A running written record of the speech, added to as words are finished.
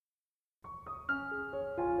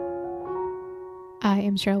I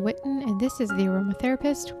am Cheryl Whitten, and this is The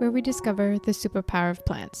Aromatherapist, where we discover the superpower of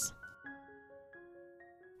plants.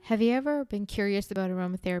 Have you ever been curious about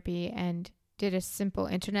aromatherapy and did a simple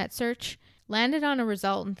internet search, landed on a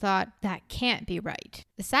result and thought, that can't be right?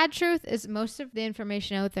 The sad truth is most of the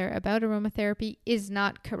information out there about aromatherapy is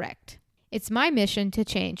not correct. It's my mission to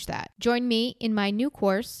change that. Join me in my new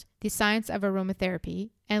course, The Science of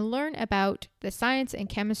Aromatherapy, and learn about the science and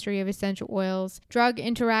chemistry of essential oils, drug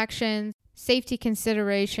interactions, safety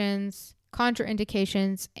considerations,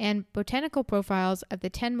 contraindications, and botanical profiles of the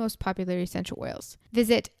 10 most popular essential oils.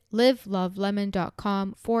 Visit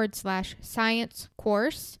livelovelemon.com/science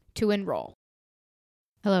course to enroll.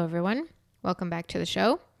 Hello, everyone. Welcome back to the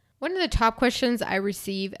show. One of the top questions I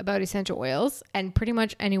receive about essential oils, and pretty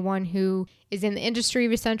much anyone who is in the industry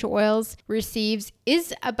of essential oils receives,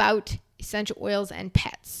 is about essential oils and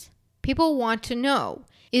pets. People want to know,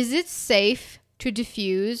 is it safe to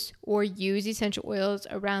diffuse or use essential oils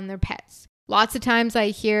around their pets? Lots of times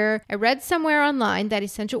I read somewhere online that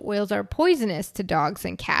essential oils are poisonous to dogs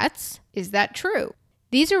and cats. Is that true?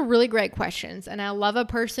 These are really great questions, and I love a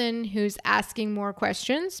person who's asking more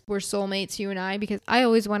questions. We're soulmates, you and I, because I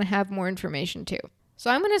always want to have more information too. So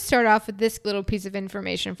I'm going to start off with this little piece of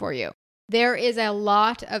information for you. There is a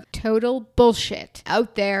lot of total bullshit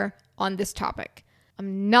out there on this topic.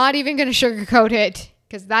 I'm not even going to sugarcoat it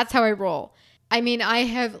because that's how I roll. I mean, I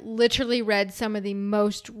have literally read some of the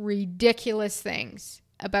most ridiculous things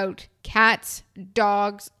about cats,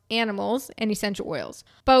 dogs, animals, and essential oils,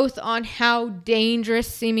 both on how dangerous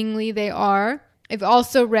seemingly they are. I've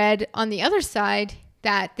also read on the other side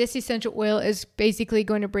that this essential oil is basically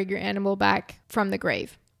going to bring your animal back from the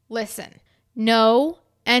grave. Listen, no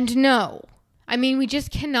and no. I mean, we just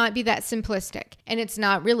cannot be that simplistic, and it's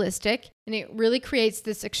not realistic, and it really creates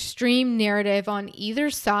this extreme narrative on either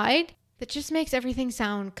side that just makes everything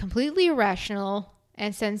sound completely irrational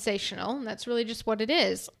and sensational. And that's really just what it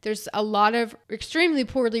is. There's a lot of extremely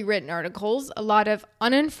poorly written articles, a lot of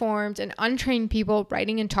uninformed and untrained people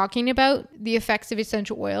writing and talking about the effects of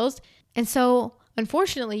essential oils. And so,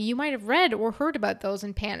 unfortunately, you might have read or heard about those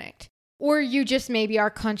and panicked. Or you just maybe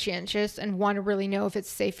are conscientious and want to really know if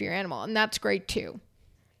it's safe for your animal. And that's great too.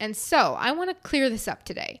 And so, I want to clear this up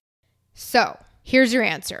today. So, here's your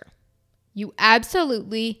answer. You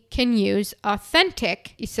absolutely can use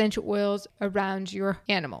authentic essential oils around your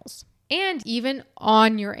animals and even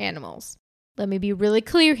on your animals. Let me be really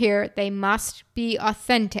clear here. They must be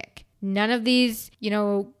authentic. None of these,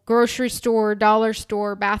 grocery store, dollar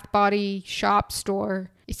store, bath body shop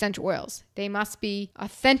store essential oils. They must be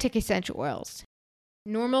authentic essential oils.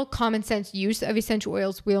 Normal common sense use of essential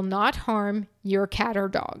oils will not harm your cat or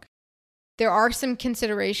dog. There are some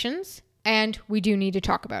considerations, and we do need to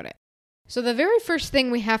talk about it. So the very first thing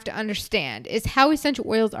we have to understand is how essential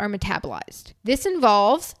oils are metabolized. This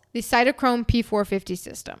involves the cytochrome P450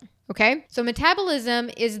 system. Okay? So metabolism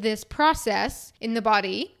is this process in the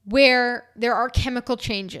body where there are chemical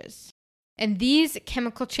changes. And these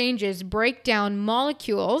chemical changes break down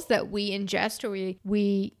molecules that we ingest or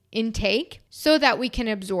we intake so that we can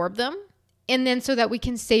absorb them and then so that we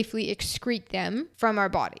can safely excrete them from our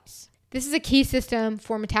bodies. This is a key system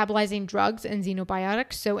for metabolizing drugs and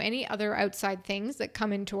xenobiotics, so any other outside things that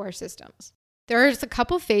come into our systems. There's a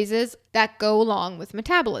couple phases that go along with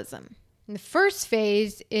metabolism. And the first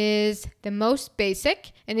phase is the most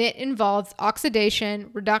basic, and it involves oxidation,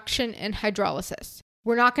 reduction, and hydrolysis.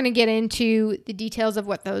 We're not going to get into the details of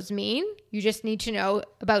what those mean. You just need to know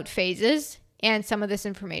about phases and some of this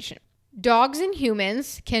information. Dogs and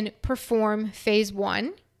humans can perform phase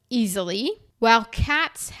 1 easily, while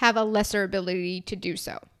cats have a lesser ability to do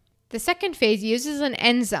so. The second phase uses an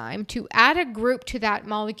enzyme to add a group to that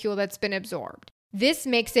molecule that's been absorbed. This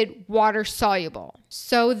makes it water soluble.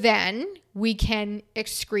 So then we can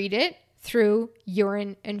excrete it through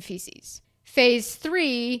urine and feces. Phase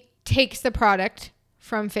 3 takes the product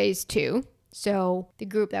from phase 2. So the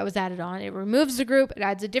group that was added on, it removes the group, it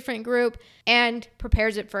adds a different group, and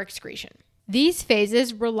prepares it for excretion. These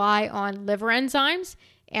phases rely on liver enzymes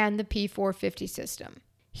and the P450 system.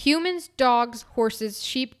 Humans, dogs, horses,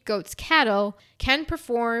 sheep, goats, cattle can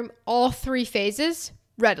perform all 3 phases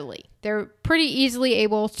readily. They're pretty easily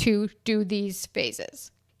able to do these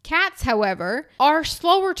phases. Cats, however, are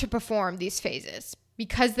slower to perform these phases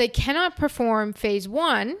because they cannot perform phase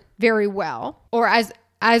 1 very well, or as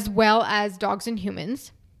well as dogs and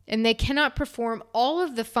humans, and they cannot perform all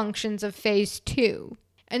of the functions of phase 2.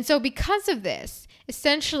 And so because of this,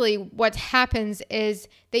 essentially what happens is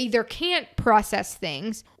they either can't process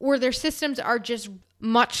things or their systems are just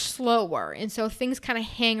much slower. And so things kind of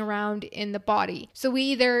hang around in the body. So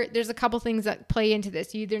there's a couple things that play into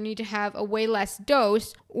this. You either need to have a way less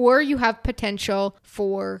dose or you have potential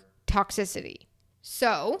for toxicity.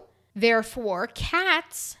 So therefore,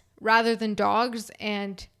 cats, rather than dogs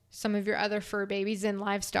and some of your other fur babies and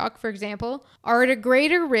livestock, for example, are at a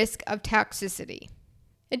greater risk of toxicity.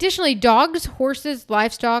 Additionally, dogs, horses,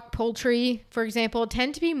 livestock, poultry, for example,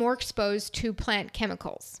 tend to be more exposed to plant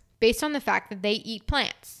chemicals based on the fact that they eat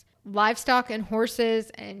plants. Livestock and horses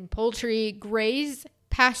and poultry graze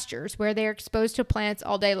pastures where they are exposed to plants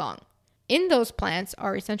all day long. In those plants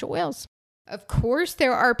are essential oils. Of course,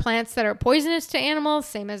 there are plants that are poisonous to animals,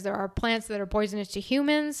 same as there are plants that are poisonous to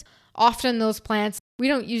humans. Often those plants, we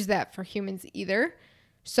don't use that for humans either.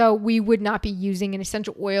 So we would not be using an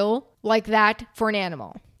essential oil like that for an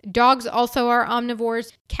animal. Dogs also are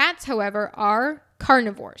omnivores. Cats, however, are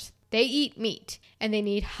carnivores. They eat meat and they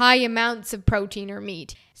need high amounts of protein or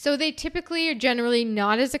meat. So they typically are generally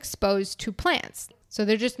not as exposed to plants. So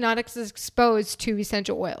they're just not as exposed to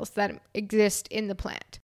essential oils that exist in the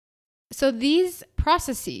plant. So these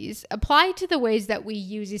processes apply to the ways that we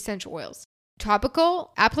use essential oils: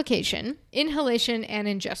 topical application, inhalation, and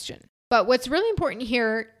ingestion. But what's really important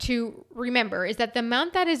here to remember is that the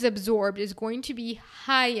amount that is absorbed is going to be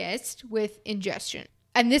highest with ingestion.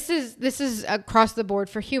 And this is across the board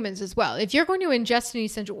for humans as well. If you're going to ingest an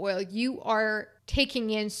essential oil, you are taking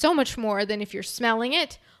in so much more than if you're smelling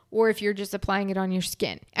it or if you're just applying it on your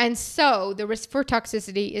skin. And so the risk for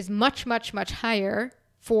toxicity is much, much, much higher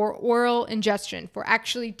for oral ingestion, for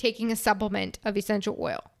actually taking a supplement of essential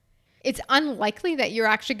oil. It's unlikely that you're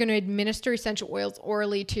actually going to administer essential oils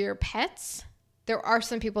orally to your pets. There are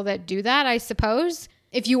some people that do that, I suppose.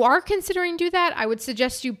 If you are considering do that, I would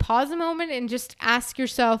suggest you pause a moment and just ask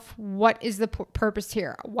yourself, what is the purpose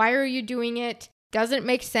here? Why are you doing it? Does it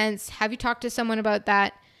make sense? Have you talked to someone about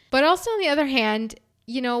that? But also on the other hand,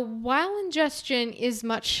 while ingestion is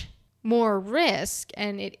much more risk,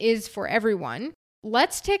 and it is for everyone,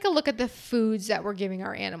 let's take a look at the foods that we're giving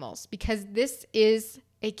our animals, because this is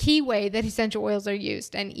a key way that essential oils are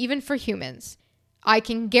used, and even for humans. I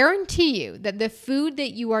can guarantee you that the food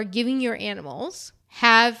that you are giving your animals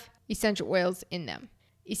have essential oils in them.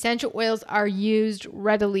 Essential oils are used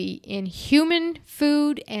readily in human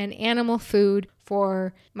food and animal food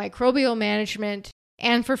for microbial management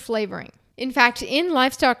and for flavoring. In fact, in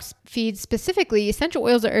livestock feed specifically, essential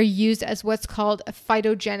oils are used as what's called a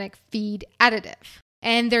phytogenic feed additive.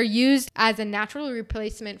 And they're used as a natural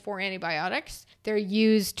replacement for antibiotics. They're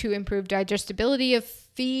used to improve digestibility of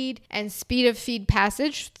feed and speed of feed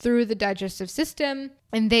passage through the digestive system.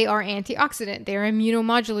 And they are antioxidant. They are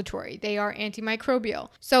immunomodulatory. They are antimicrobial.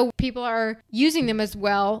 So people are using them as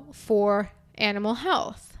well for animal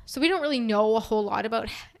health. So we don't really know a whole lot about,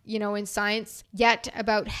 in science yet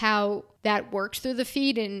about how that works through the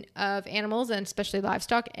feed of animals and especially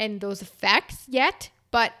livestock and those effects yet.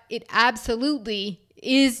 But it absolutely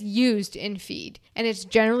is used in feed, and it's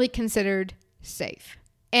generally considered safe.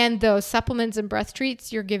 And those supplements and breath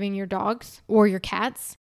treats you're giving your dogs or your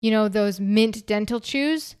cats, those mint dental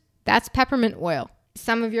chews, that's peppermint oil.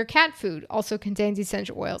 Some of your cat food also contains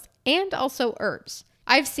essential oils and also herbs.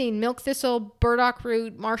 I've seen milk thistle, burdock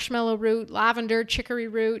root, marshmallow root, lavender, chicory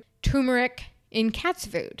root, turmeric in cat's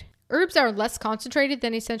food. Herbs are less concentrated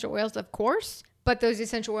than essential oils, of course, but those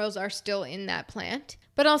essential oils are still in that plant.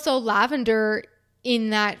 But also lavender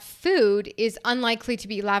in that food is unlikely to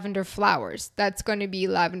be lavender flowers. That's going to be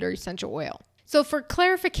lavender essential oil. So for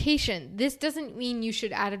clarification, this doesn't mean you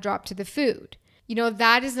should add a drop to the food.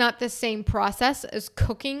 That is not the same process as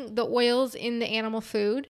cooking the oils in the animal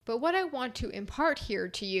food. But what I want to impart here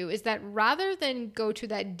to you is that rather than go to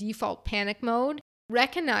that default panic mode,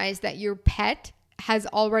 recognize that your pet has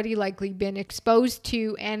already likely been exposed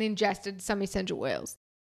to and ingested some essential oils.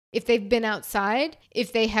 If they've been outside,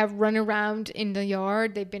 if they have run around in the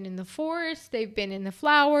yard, they've been in the forest, they've been in the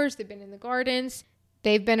flowers, they've been in the gardens,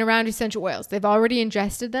 they've been around essential oils. They've already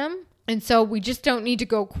ingested them. And so we just don't need to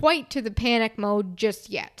go quite to the panic mode just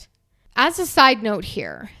yet. As a side note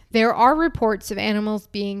here, there are reports of animals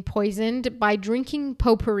being poisoned by drinking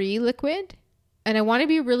potpourri liquid. And I want to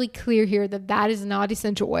be really clear here that that is not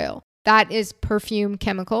essential oil. That is perfume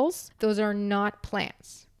chemicals. Those are not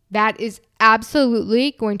plants. That is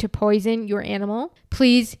absolutely going to poison your animal.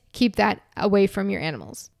 Please keep that away from your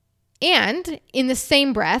animals. And in the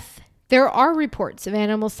same breath, there are reports of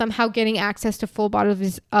animals somehow getting access to full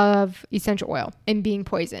bottles of essential oil and being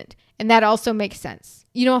poisoned. And that also makes sense.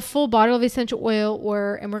 A full bottle of essential oil,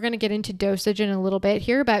 and we're going to get into dosage in a little bit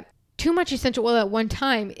here, but too much essential oil at one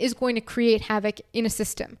time is going to create havoc in a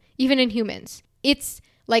system, even in humans. It's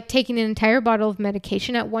like taking an entire bottle of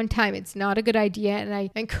medication at one time. It's not a good idea, and I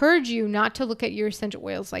encourage you not to look at your essential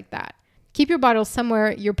oils like that. Keep your bottles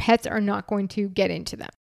somewhere your pets are not going to get into them.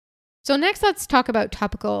 So next, let's talk about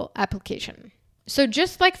topical application. So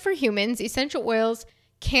just like for humans, essential oils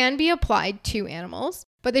can be applied to animals,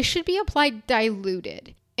 but they should be applied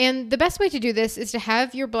diluted. And the best way to do this is to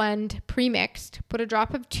have your blend pre-mixed, put a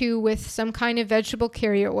drop of 2 with some kind of vegetable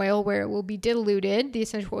carrier oil where it will be diluted, the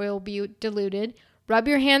essential oil will be diluted, rub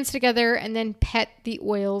your hands together, and then pet the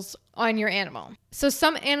oils on your animal. So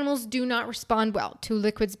some animals do not respond well to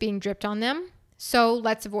liquids being dripped on them, so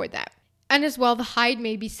let's avoid that. And as well, the hide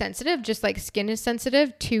may be sensitive, just like skin is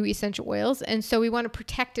sensitive to essential oils. And so we want to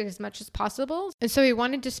protect it as much as possible. And so we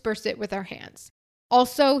want to disperse it with our hands.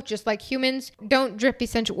 Also, just like humans, don't drip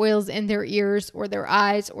essential oils in their ears or their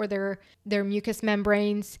eyes or their mucous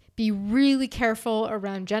membranes. Be really careful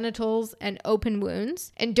around genitals and open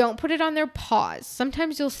wounds. And don't put it on their paws.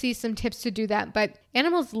 Sometimes you'll see some tips to do that, but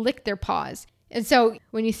animals lick their paws. And so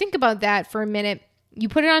when you think about that for a minute, you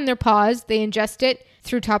put it on their paws, they ingest it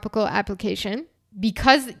through topical application.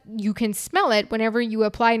 Because you can smell it, whenever you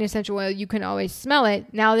apply an essential oil, you can always smell it.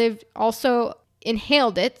 Now they've also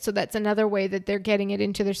inhaled it, so that's another way that they're getting it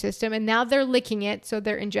into their system. And now they're licking it, so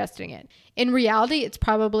they're ingesting it. In reality, it's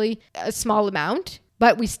probably a small amount,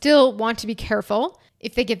 but we still want to be careful.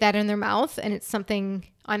 If they get that in their mouth and it's something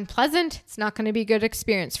unpleasant, it's not going to be a good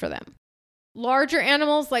experience for them. Larger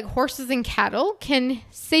animals like horses and cattle can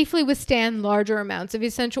safely withstand larger amounts of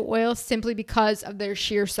essential oil simply because of their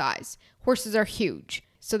sheer size. Horses are huge,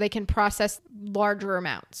 so they can process larger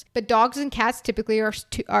amounts. But dogs and cats typically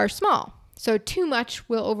are small, so too much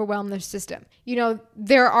will overwhelm their system. You know,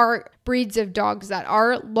 there are breeds of dogs that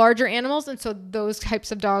are larger animals, and so those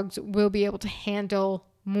types of dogs will be able to handle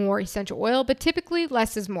more essential oil, but typically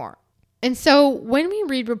less is more. And so when we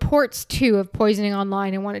read reports too of poisoning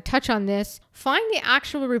online, I want to touch on this, find the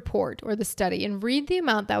actual report or the study and read the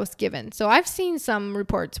amount that was given. So I've seen some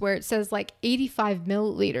reports where it says like 85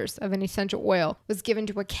 milliliters of an essential oil was given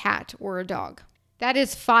to a cat or a dog. That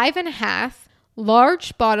is 5.5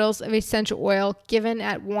 large bottles of essential oil given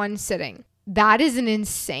at one sitting. That is an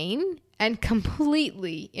insane and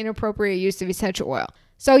completely inappropriate use of essential oil.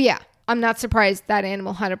 So yeah, I'm not surprised that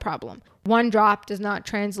animal had a problem. One drop does not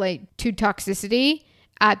translate to toxicity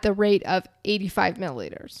at the rate of 85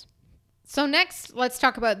 milliliters. So next, let's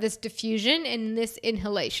talk about this diffusion and this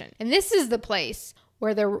inhalation. And this is the place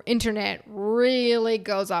where the internet really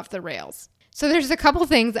goes off the rails. So there's a couple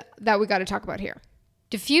things that we got to talk about here.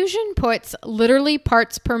 Diffusion puts literally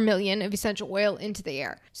parts per million of essential oil into the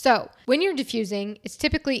air. So when you're diffusing, it's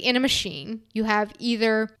typically in a machine. You have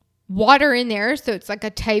either water in there, so it's like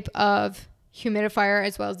a type of humidifier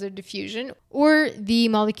as well as the diffusion, or the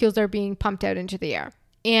molecules are being pumped out into the air.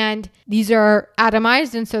 And these are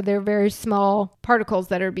atomized, and so they're very small particles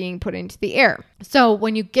that are being put into the air. So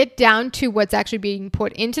when you get down to what's actually being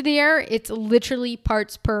put into the air, it's literally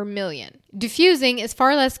parts per million. Diffusing is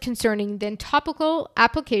far less concerning than topical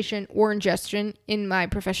application or ingestion, in my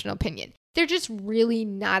professional opinion. They're just really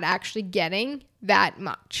not actually getting that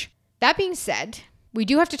much. That being said, we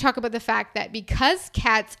do have to talk about the fact that because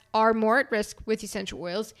cats are more at risk with essential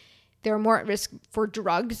oils, they're more at risk for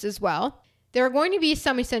drugs as well. There are going to be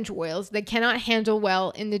some essential oils that cannot handle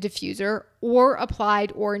well in the diffuser or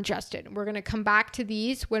applied or ingested. We're going to come back to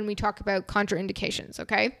these when we talk about contraindications,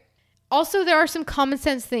 okay? Also, there are some common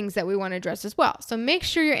sense things that we want to address as well. So make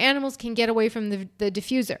sure your animals can get away from the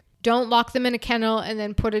diffuser. Don't lock them in a kennel and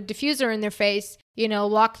then put a diffuser in their face,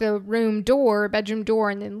 lock the bedroom door,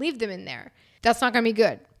 and then leave them in there. That's not going to be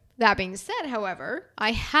good. That being said, however,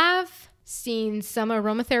 I have seen some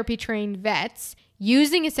aromatherapy trained vets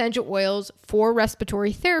using essential oils for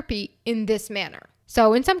respiratory therapy in this manner.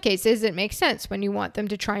 So in some cases, it makes sense when you want them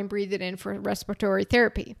to try and breathe it in for respiratory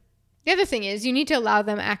therapy. The other thing is you need to allow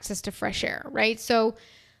them access to fresh air, right? So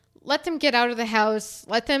let them get out of the house,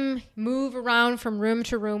 let them move around from room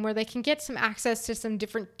to room where they can get some access to some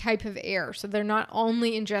different type of air so they're not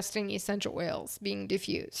only ingesting essential oils being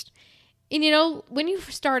diffused. And when you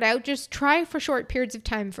start out, just try for short periods of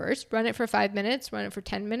time first. Run it for 5 minutes, run it for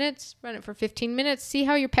 10 minutes, run it for 15 minutes. See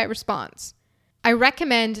how your pet responds. I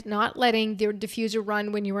recommend not letting your diffuser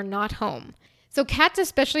run when you are not home. So cats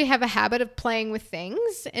especially have a habit of playing with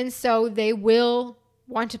things, and so they will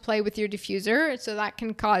want to play with your diffuser. So that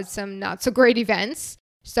can cause some not so great events.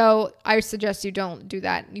 So I suggest you don't do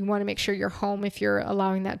that. You want to make sure you're home if you're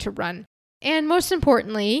allowing that to run. And most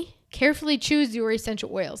importantly, carefully choose your essential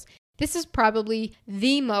oils. This is probably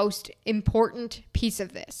the most important piece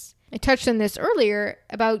of this. I touched on this earlier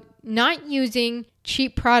about not using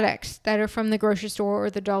cheap products that are from the grocery store or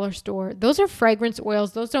the dollar store, those are fragrance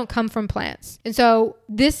oils. Those don't come from plants. And so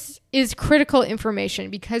this is critical information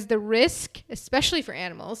because the risk, especially for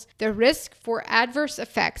animals, the risk for adverse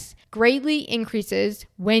effects greatly increases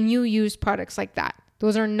when you use products like that.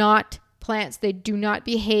 Those are not plants. They do not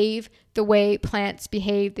behave the way plants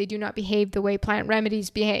behave. They do not behave the way plant remedies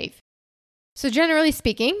behave. So generally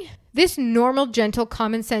speaking, this normal, gentle,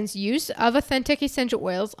 common sense use of authentic essential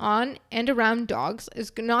oils on and around dogs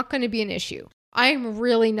is not going to be an issue. I am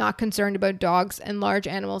really not concerned about dogs and large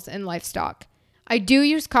animals and livestock. I do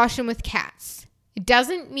use caution with cats. It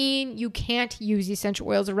doesn't mean you can't use essential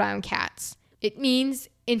oils around cats. It means,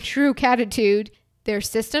 in true catitude, their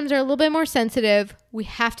systems are a little bit more sensitive. We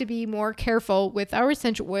have to be more careful with our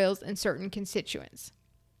essential oils and certain constituents.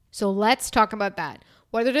 So let's talk about that.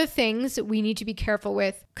 What are the things we need to be careful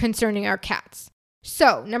with concerning our cats?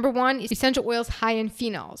 So, number one is essential oils high in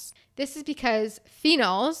phenols. This is because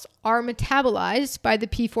phenols are metabolized by the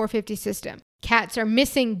P450 system. Cats are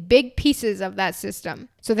missing big pieces of that system,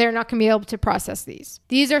 so they're not going to be able to process these.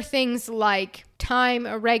 These are things like thyme,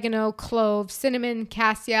 oregano, clove, cinnamon,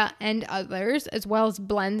 cassia, and others, as well as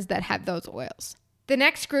blends that have those oils. The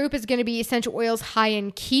next group is going to be essential oils high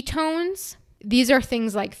in ketones. These are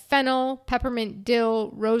things like fennel, peppermint,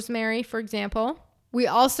 dill, rosemary, for example. We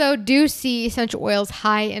also do see essential oils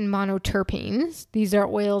high in monoterpenes. These are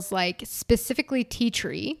oils like specifically tea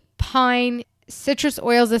tree, pine, citrus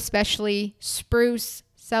oils especially, spruce,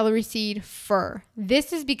 celery seed, fir.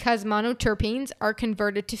 This is because monoterpenes are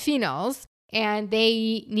converted to phenols and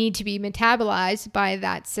they need to be metabolized by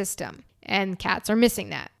that system, and cats are missing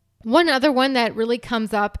that. One other one that really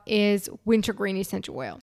comes up is wintergreen essential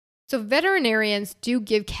oil. So veterinarians do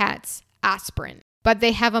give cats aspirin, but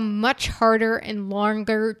they have a much harder and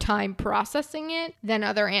longer time processing it than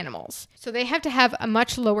other animals. So they have to have a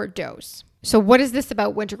much lower dose. So what is this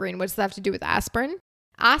about wintergreen? What does that have to do with aspirin?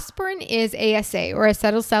 Aspirin is ASA, or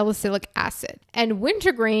acetylsalicylic acid, and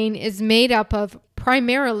wintergreen is made up of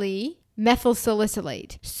primarily methyl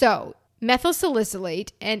salicylate. So methyl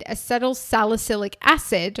salicylate and acetylsalicylic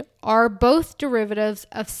acid are both derivatives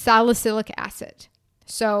of salicylic acid.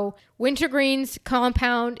 So wintergreen's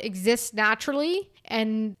compound exists naturally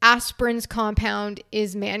and aspirin's compound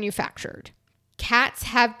is manufactured. Cats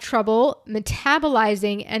have trouble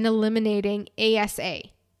metabolizing and eliminating ASA,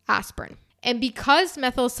 aspirin. And because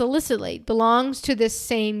methyl salicylate belongs to this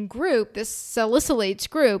same group, this salicylates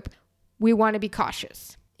group, we want to be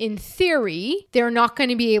cautious. In theory, they're not going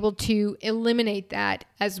to be able to eliminate that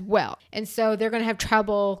as well. And so they're going to have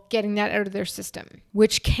trouble getting that out of their system,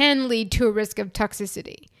 which can lead to a risk of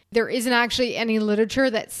toxicity. There isn't actually any literature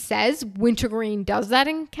that says wintergreen does that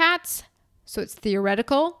in cats, so it's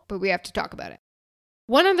theoretical, but we have to talk about it.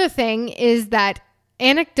 One other thing is that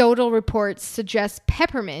anecdotal reports suggest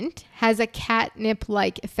peppermint has a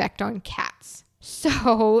catnip-like effect on cats.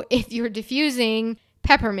 So if you're diffusing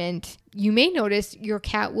peppermint, you may notice your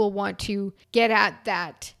cat will want to get at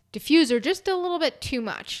that diffuser just a little bit too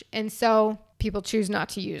much. And so people choose not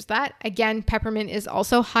to use that. Again, peppermint is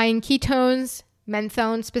also high in ketones,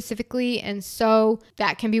 menthone specifically, and so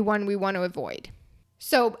that can be one we want to avoid.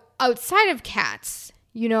 So outside of cats,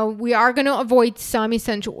 we are going to avoid some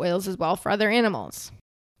essential oils as well for other animals.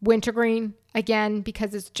 Wintergreen, again,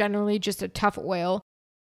 because it's generally just a tough oil.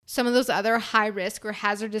 Some of those other high risk or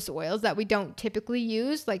hazardous oils that we don't typically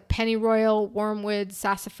use, like pennyroyal, wormwood,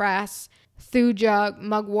 sassafras, thuja,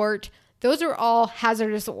 mugwort, those are all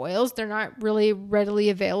hazardous oils. They're not really readily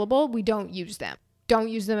available. We don't use them. Don't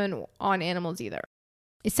use them on animals either.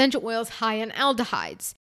 Essential oils high in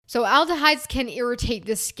aldehydes. So aldehydes can irritate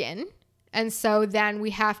the skin. And so then we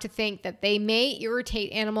have to think that they may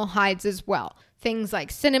irritate animal hides as well. Things like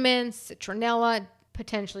cinnamon, citronella,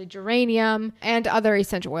 potentially geranium, and other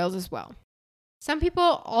essential oils as well. Some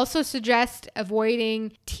people also suggest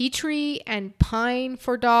avoiding tea tree and pine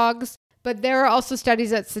for dogs, but there are also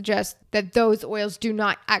studies that suggest that those oils do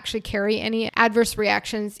not actually carry any adverse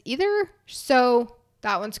reactions either. So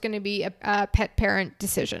that one's going to be a pet parent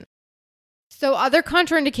decision. So other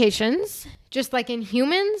contraindications, just like in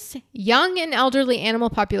humans, young and elderly animal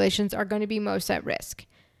populations are going to be most at risk.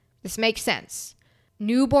 This makes sense.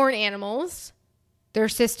 Newborn animals, their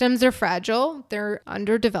systems are fragile, they're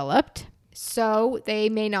underdeveloped, so they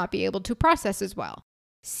may not be able to process as well.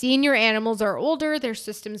 Senior animals are older, their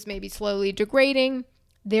systems may be slowly degrading,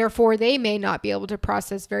 therefore they may not be able to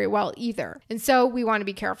process very well either. And so we want to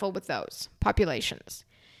be careful with those populations.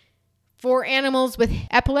 For animals with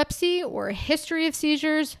epilepsy or a history of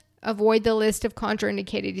seizures, avoid the list of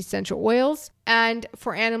contraindicated essential oils. And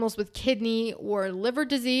for animals with kidney or liver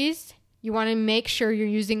disease, you want to make sure you're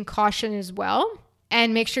using caution as well.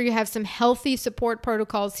 and make sure you have some healthy support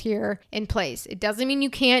protocols here in place. It doesn't mean you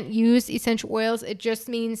can't use essential oils. It just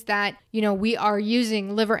means that, we are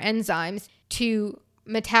using liver enzymes to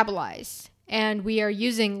metabolize, and we are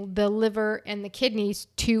using the liver and the kidneys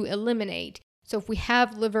to eliminate. So if we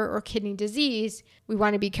have liver or kidney disease, we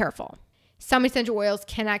want to be careful. Some essential oils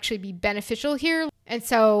can actually be beneficial here. And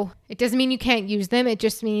so it doesn't mean you can't use them. It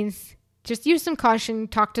just means just use some caution,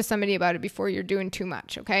 talk to somebody about it before you're doing too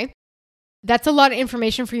much, okay? That's a lot of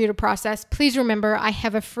information for you to process. Please remember, I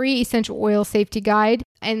have a free essential oil safety guide,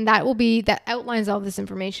 and that outlines all this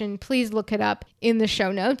information. Please look it up in the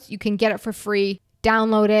show notes. You can get it for free,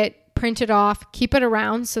 download it, print it off, keep it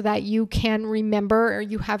around so that you can remember, or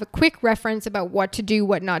you have a quick reference about what to do,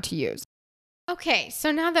 what not to use. Okay,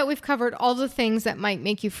 so now that we've covered all the things that might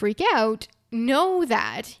make you freak out, know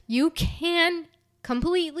that you can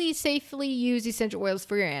completely safely use essential oils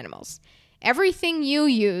for your animals. Everything you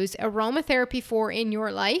use aromatherapy for in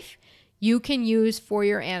your life, you can use for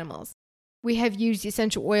your animals. We have used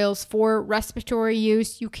essential oils for respiratory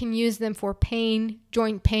use. You can use them for pain,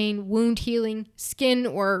 joint pain, wound healing, skin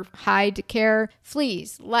or hide care,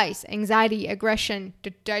 fleas, lice, anxiety, aggression,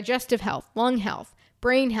 digestive health, lung health,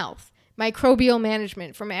 brain health, microbial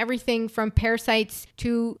management, from everything from parasites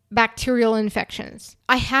to bacterial infections.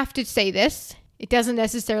 I have to say this. It doesn't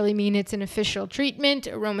necessarily mean it's an official treatment.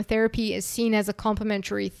 Aromatherapy is seen as a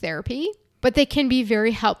complementary therapy, but they can be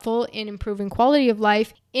very helpful in improving quality of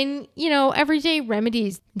life in, everyday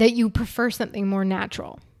remedies that you prefer something more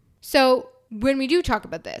natural. So when we do talk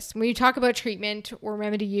about this, when we talk about treatment or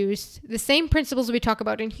remedy use, the same principles we talk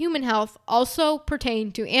about in human health also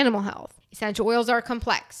pertain to animal health. Essential oils are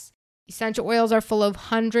complex. Essential oils are full of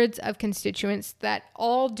hundreds of constituents that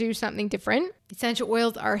all do something different. Essential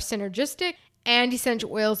oils are synergistic, and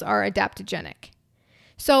essential oils are adaptogenic.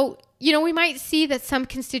 So, we might see that some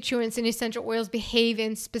constituents in essential oils behave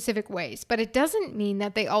in specific ways, but it doesn't mean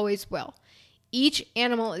that they always will. Each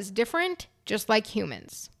animal is different, just like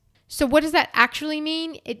humans. So what does that actually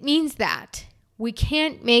mean? It means that we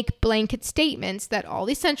can't make blanket statements that all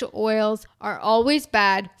essential oils are always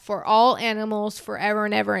bad for all animals forever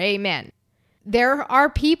and ever. Amen. There are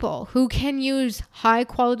people who can use high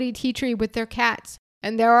quality tea tree with their cats,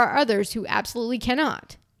 and there are others who absolutely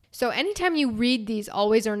cannot. So anytime you read these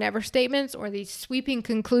always or never statements or these sweeping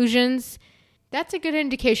conclusions, that's a good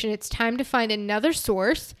indication it's time to find another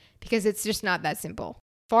source, because it's just not that simple.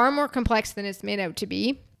 Far more complex than it's made out to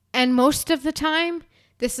be. And most of the time,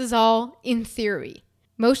 this is all in theory.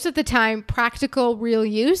 Most of the time, practical, real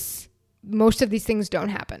use, most of these things don't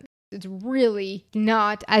happen. It's really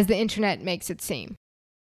not as the internet makes it seem.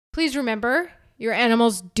 Please remember, your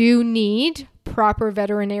animals do need proper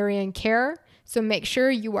veterinarian care, so make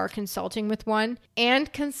sure you are consulting with one,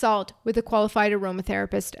 and consult with a qualified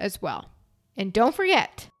aromatherapist as well. And don't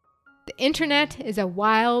forget, the internet is a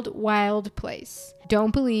wild, wild place.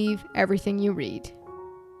 Don't believe everything you read.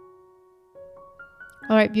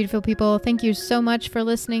 All right, beautiful people, thank you so much for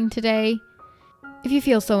listening today. If you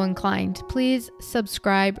feel so inclined, please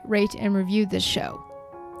subscribe, rate, and review this show.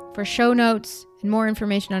 For show notes and more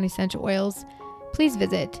information on essential oils, please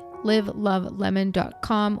visit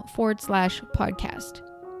livelovelemon.com/podcast.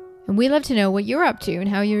 And we love to know what you're up to and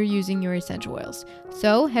how you're using your essential oils.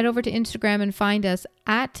 So head over to Instagram and find us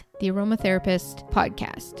at the Aromatherapist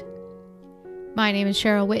Podcast. My name is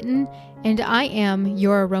Cheryl Whitten, and I am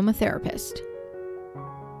your aromatherapist.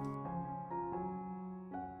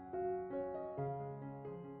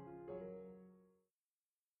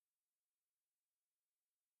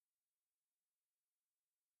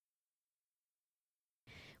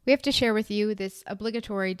 We have to share with you this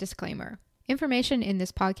obligatory disclaimer. Information in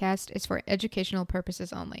this podcast is for educational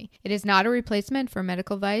purposes only. It is not a replacement for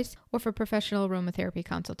medical advice or for professional aromatherapy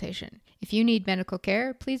consultation. If you need medical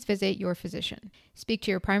care, please visit your physician. Speak to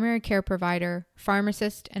your primary care provider,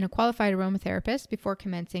 pharmacist, and a qualified aromatherapist before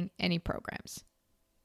commencing any programs.